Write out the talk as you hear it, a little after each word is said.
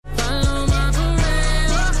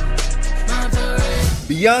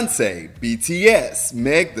Beyonce, BTS,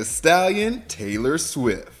 Meg Thee Stallion, Taylor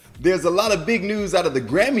Swift. There's a lot of big news out of the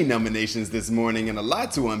Grammy nominations this morning and a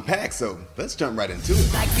lot to unpack, so let's jump right into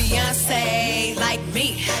it. Like Beyonce, like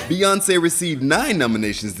me. Beyonce received 9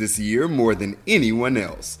 nominations this year, more than anyone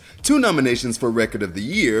else. 2 nominations for Record of the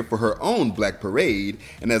Year for her own Black Parade,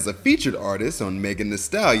 and as a featured artist on Megan Thee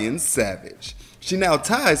Stallion's Savage. She now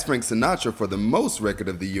ties Frank Sinatra for the most Record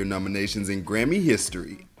of the Year nominations in Grammy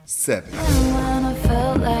history, 7. When I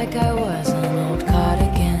felt like I was an old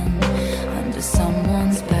cardigan under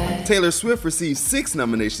someone's back. Taylor Swift received 6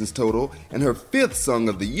 nominations total and her 5th Song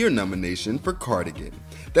of the Year nomination for Cardigan.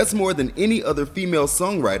 That's more than any other female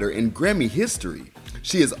songwriter in Grammy history.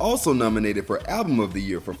 She is also nominated for Album of the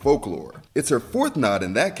Year for Folklore. It's her 4th nod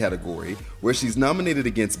in that category, where she's nominated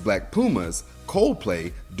against Black Pumas,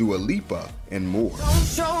 Coldplay, Dua Lipa, and more. Don't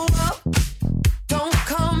show up, don't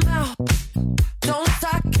come out, don't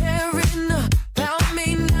start caring about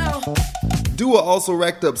me now. Dua also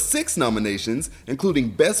racked up 6 nominations, including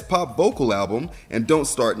Best Pop Vocal Album, and Don't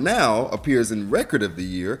Start Now appears in Record of the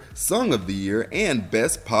Year, Song of the Year, and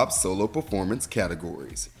Best Pop Solo Performance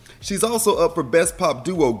categories. She's also up for Best Pop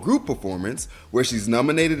Duo Group Performance, where she's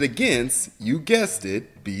nominated against, you guessed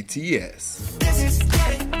it, BTS. This is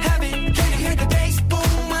getting heavy, can you hear the bass? Boom,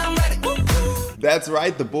 I'm ready. Woo-hoo. That's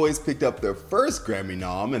right, the boys picked up their first Grammy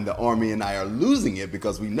nom, and the Army and I are losing it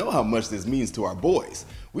because we know how much this means to our boys.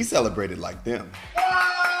 We celebrated like them.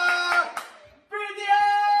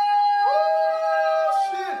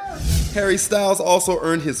 Harry Styles also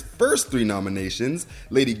earned his first 3 nominations.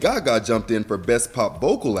 Lady Gaga jumped in for Best Pop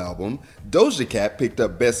Vocal Album. Doja Cat picked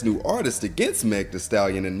up Best New Artist against Meg Thee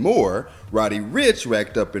Stallion and more. Roddy Ricch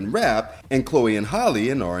racked up in rap, and Chloe and Halle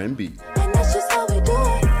in R&B. And that's just how we do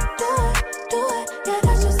it, yeah,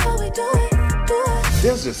 that's just how we do it.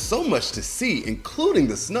 There's just so much to see, including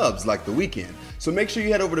the snubs like The Weeknd. So make sure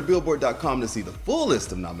you head over to Billboard.com to see the full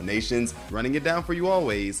list of nominations. Running it down for you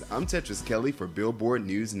always, I'm Tetris Kelly for Billboard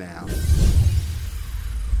News Now.